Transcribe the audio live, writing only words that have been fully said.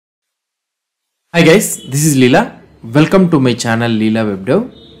Hi guys, this is Leela. Welcome to my channel Leela WebDev.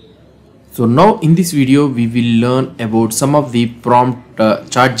 So now in this video we will learn about some of the prompt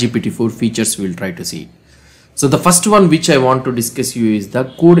Chatgpt 4 features we will try to see. So the first one which I want to discuss you is the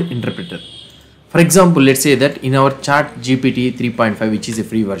code interpreter. For example, let's say that in our Chatgpt 3.5, which is a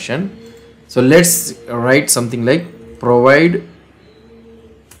free version. So let's write something like provide.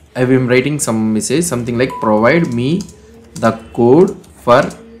 I am writing some message, something like provide me the code for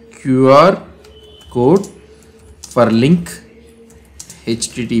QR code for link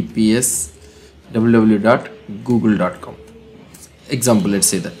https www.google.com. example, let's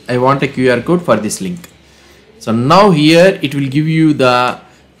say that I want a QR code for this link. So now here it will give you the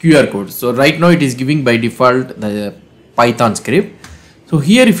QR code. So right now it is giving by default the Python script. So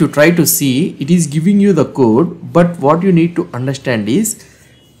here if you try to see, it is giving you the code, but what you need to understand is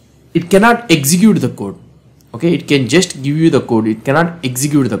it cannot execute the code. Okay, it can just give you the code, it cannot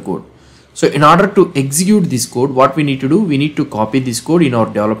execute the code. So in order to execute this code, what we need to do, we need to copy this code in our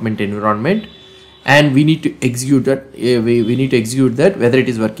development environment and we need to execute that. We need to execute that whether it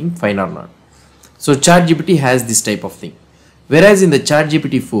is working fine or not. So Chatgpt has this type of thing. Whereas in the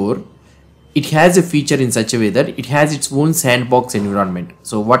Chatgpt 4, it has a feature in such a way that it has its own sandbox environment.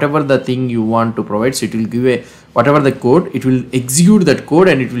 So whatever the thing you want to provide, so it will give a whatever the code, it will execute that code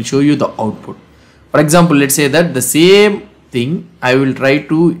and it will show you the output. For example, let's say that the same thing I will try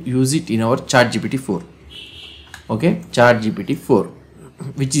to use it in our Chatgpt 4. Okay, Chatgpt 4,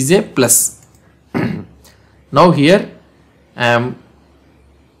 which is a plus. Now here I am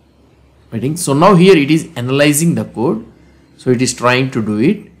waiting. So now here it is analyzing the code. So it is trying to do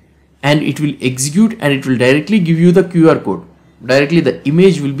it and it will execute and it will directly give you the QR code. Directly the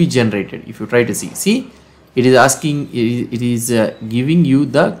image will be generated. If you try to see, it is asking, it is giving you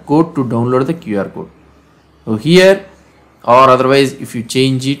the code to download the QR code. So here, or otherwise if you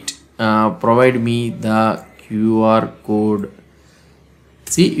change it, provide me the QR code.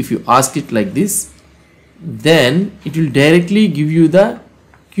 See, if you ask it like this, then it will directly give you the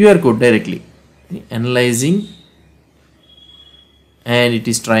QR code directly. Analyzing and it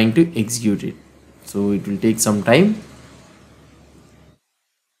is trying to execute it. So it will take some time.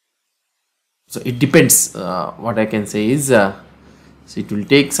 So it depends. What I can say is, so it will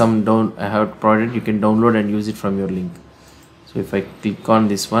take some down. I have provided you can download and use it from your link. So if I click on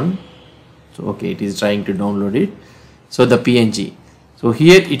this one, so okay, it is trying to download it. So the PNG. So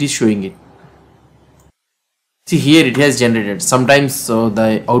here it is showing it. See, here it has generated. Sometimes so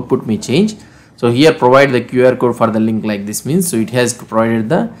the output may change. So here provide the QR code for the link like this means. So it has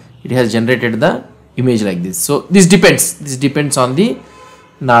provided it has generated the image like this. So this depends. This depends on the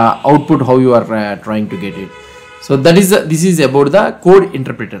output, how you are trying to get it. So that is this is about the code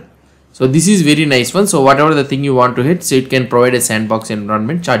interpreter. So this is very nice one. So whatever the thing you want to hit, so it can provide a sandbox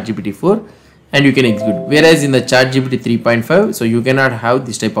environment Chatgpt 4 and you can execute. Whereas in the Chatgpt 3.5, so you cannot have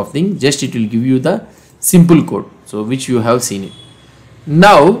this type of thing. Just it will give you the simple code. So which you have seen it.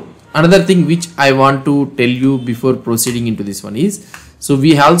 Now another thing which I want to tell you before proceeding into this one is, so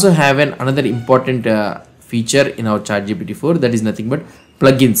we also have another important feature in our Chatgpt 4, that is nothing but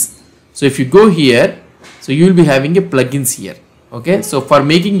plugins. So if you go here, so you will be having a plugins here. Okay, so for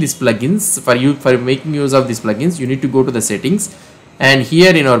making these plugins, for making use of these plugins, you need to go to the settings and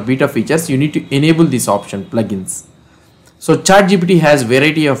here in our beta features you need to enable this option plugins. So Chatgpt has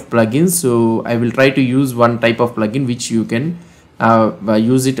variety of plugins, so I will try to use one type of plugin which you can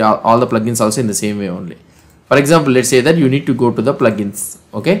use it all the plugins also in the same way only. For example, let's say that you need to go to the plugins,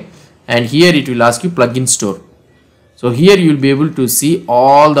 okay, and here it will ask you plugin store. So here you will be able to see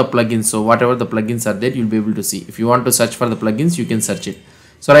all the plugins. So whatever the plugins are there, you'll be able to see. If you want to search for the plugins, you can search it.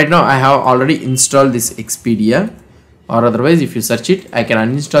 So right now I have already installed this Expedia, or otherwise if you search it, I can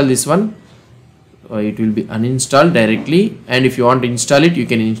uninstall this one. It will be uninstalled directly, and if you want to install it, you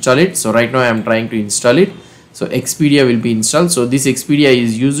can install it. So right now I am trying to install it. So Expedia will be installed. So this Expedia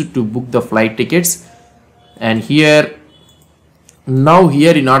is used to book the flight tickets, and here now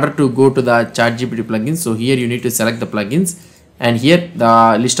here in order to go to the Chatgpt plugins, so here you need to select the plugins and here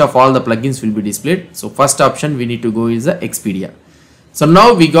the list of all the plugins will be displayed. So first option we need to go is the Expedia. So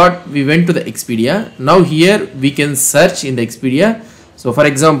now we went to the Expedia. Now here we can search in the Expedia. So for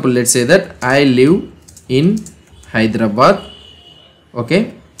example, let's say that I live in Hyderabad.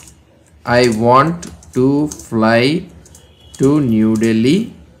 Okay, I want to fly to New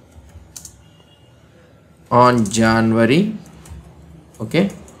Delhi on January.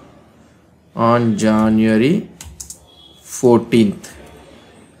 Okay, on January 14th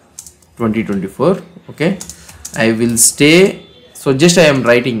 2024. Okay, I will stay. So just I am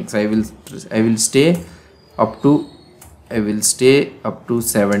writing. So I will stay up to I will stay up to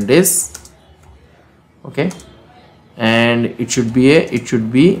 7 days. okay, and it should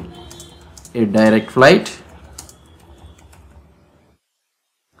be a direct flight.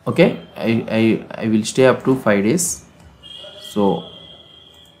 Okay, I will stay up to 5 days. So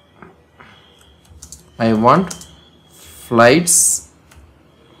I want flights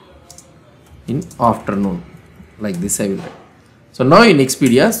in afternoon, like this I will write. So now in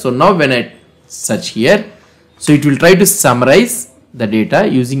Expedia, so now when I search here, so it will try to summarize the data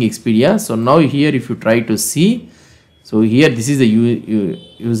using Expedia. So now here if you try to see, so here this is the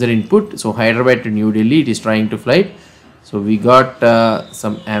user input. So Hyderabad to New Delhi, it is trying to flight. So we got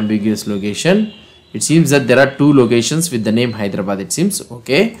some ambiguous location. It seems that there are 2 locations with the name Hyderabad, it seems.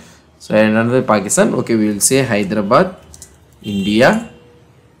 Okay, so another Pakistan. Okay, we will say Hyderabad, India.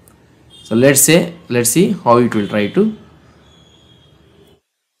 So let's see how it will try to.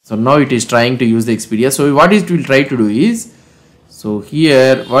 So now it is trying to use the Expedia. So what it will try to do is, so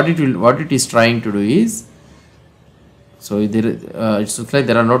here what it is trying to do is, so there it looks like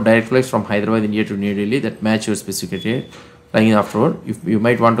there are no direct flights from Hyderabad, India to New Delhi that match your specific criteria. Flying afterward, if you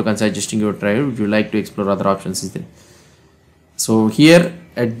might want to consider adjusting your travel, would you like to explore other options? Is there? So here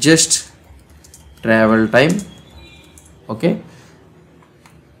adjust travel time. Okay.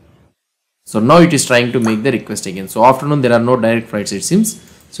 So now it is trying to make the request again. So afternoon there are no direct flights, it seems.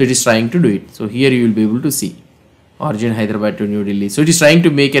 So it is trying to do it. So here you will be able to see origin Hyderabad to New Delhi. So it is trying to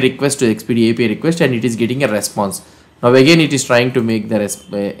make a request to Expedia API request, and it is getting a response. Now again it is trying to make the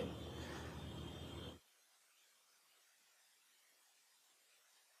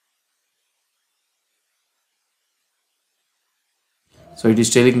so it is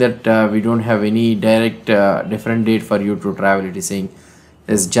telling that we don't have any direct different date for you to travel. It is saying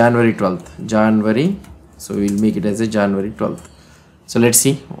as January 12th, January. So we will make it as a January 12th. So let's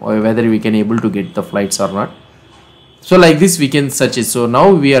see whether we can able to get the flights or not. So like this we can search it. So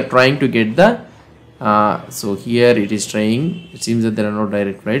now we are trying to get the so here it is trying, it seems that there are no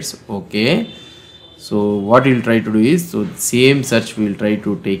direct flights. Okay, so what we will try to do is, so same search we will try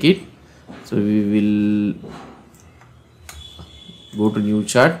to take it. So we will go to new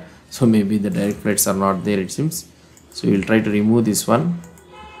chart. So maybe the direct flights are not there, it seems. So we will try to remove this one.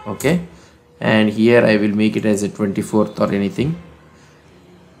 Okay, and here I will make it as a 24th or anything.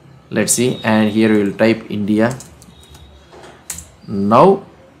 Let's see, and here we will type India. Now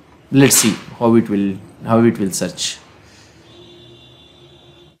let's see how it will search.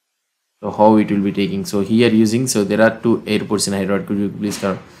 So how it will be taking. So here using, so there are 2 airports in Hyderabad. Could you please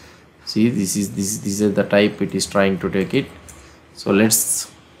see, this is the type it is trying to take it. So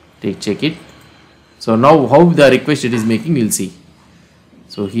let's check it. So now how the request it is making, we'll see.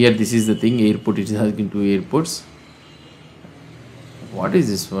 So here this is the thing, airport, it is asking 2 airports. What is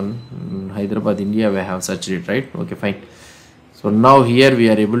this one? Hyderabad, India, we have searched it, right? Okay, fine. So now here we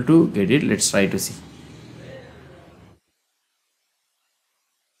are able to get it. Let's try to see.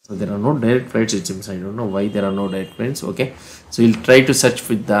 So there are no direct flights, it seems. I don't know why there are no direct flights. Okay, so we'll try to search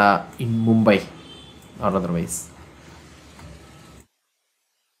with the in Mumbai or otherwise.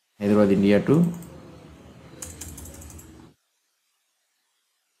 Hyderabad, India to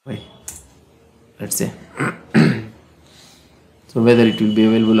wait. Let's say. So whether it will be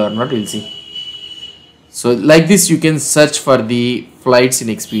available or not, we'll see. So like this you can search for the flights in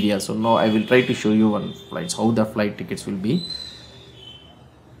Expedia. So now I will try to show you one flights, how the flight tickets will be.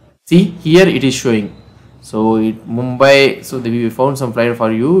 See here it is showing. So Mumbai, so we found some flight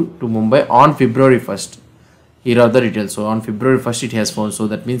for you to Mumbai on February 1st. Here are the details. So on February 1st it has found. So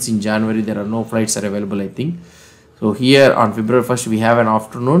that means in January there are no flights are available, I think. So here on February 1st we have an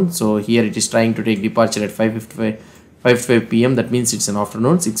afternoon. So here it is trying to take departure at 5:55 p.m. That means it's an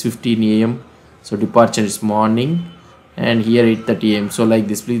afternoon. 6:15 a.m. So departure is morning, and here 8:30 am. So like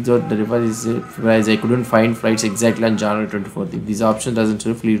this, please note the device is I couldn't find flights exactly on January 24th. If this option doesn't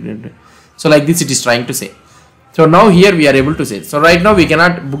show fleet, so like this it is trying to say. So now here we are able to say. So right now we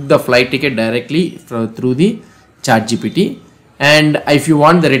cannot book the flight ticket directly through the Chatgpt. And if you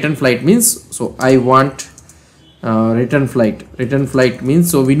want the return flight means, so I want return flight. Return flight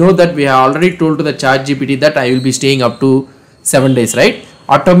means, so we know that we have already told to the Chatgpt that I will be staying up to 7 days, right?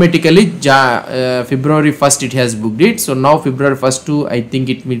 Automatically February 1st it has booked it. So now February 1st to, I think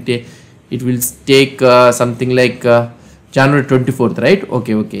it will take something like January 24th, right?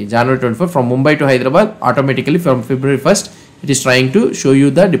 Okay, January 24th from Mumbai to Hyderabad. Automatically from February 1st it is trying to show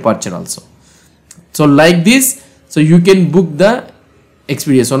you the departure also. So like this, so you can book the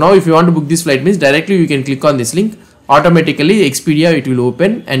Expedia. So now if you want to book this flight means directly you can click on this link. Automatically Expedia it will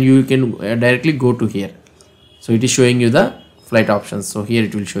open and you can directly go to here. So it is showing you the flight options. So here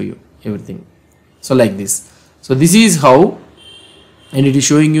it will show you everything. So like this. So this is how and it is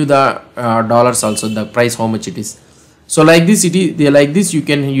showing you the dollars also, the price, how much it is. So like this,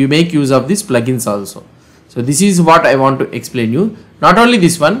 you make use of these plugins also. So this is what I want to explain you. Not only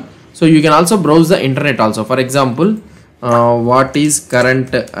this one, so you can also browse the internet also. For example, what is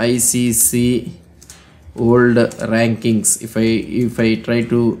current ICC old rankings? If I try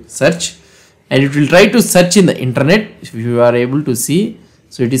to search, and it will try to search in the internet. If you are able to see,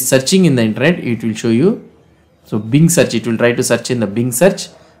 so it is searching in the internet, it will show you. So Bing search, it will try to search in the Bing search,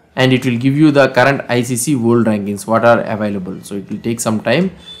 and it will give you the current ICC world rankings, what are available. So it will take some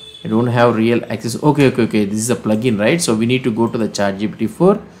time. I don't have real access. Okay. This is a plugin, right? So we need to go to the Chatgpt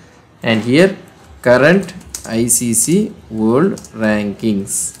 4, and here current ICC world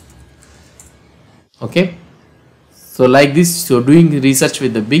rankings. Okay. So like this, so doing research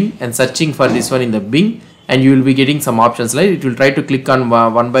with the Bing and searching for this one in the Bing, and you will be getting some options. Like it will try to click on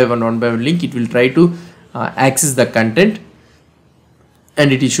one by one link. It will try to access the content,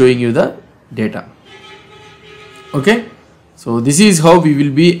 and it is showing you the data. Okay, so this is how we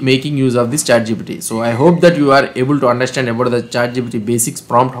will be making use of this Chatgpt. So I hope that you are able to understand about the Chatgpt basics,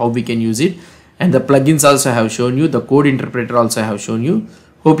 prompt, how we can use it, and the plugins also have shown you, the code interpreter also have shown you.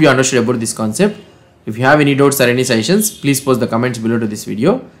 Hope you understood about this concept. If you have any doubts or any suggestions, please post the comments below to this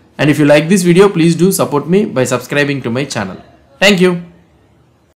video. And if you like this video, please do support me by subscribing to my channel. Thank you.